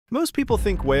Most people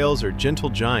think whales are gentle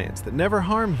giants that never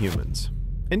harm humans.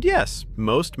 And yes,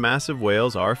 most massive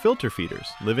whales are filter feeders,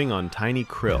 living on tiny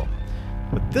krill.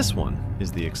 But this one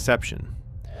is the exception.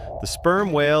 The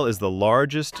sperm whale is the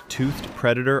largest toothed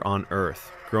predator on Earth,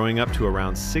 growing up to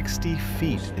around 60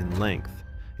 feet in length.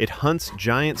 It hunts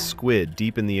giant squid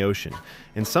deep in the ocean,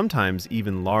 and sometimes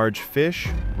even large fish,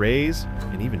 rays,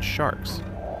 and even sharks.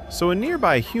 So a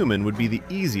nearby human would be the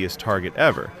easiest target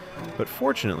ever, but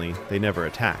fortunately, they never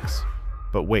attacks.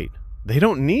 But wait, they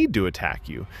don't need to attack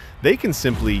you. They can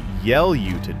simply yell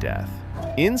you to death.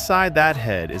 Inside that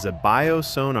head is a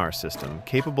bio-sonar system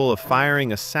capable of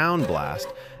firing a sound blast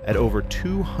at over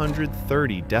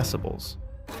 230 decibels.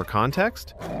 For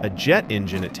context, a jet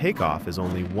engine at takeoff is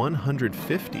only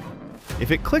 150.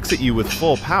 If it clicks at you with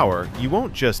full power, you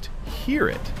won't just hear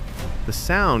it. The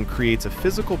sound creates a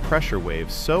physical pressure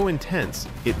wave so intense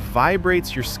it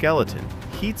vibrates your skeleton,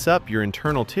 heats up your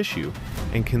internal tissue,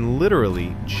 and can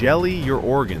literally jelly your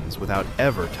organs without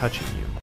ever touching you.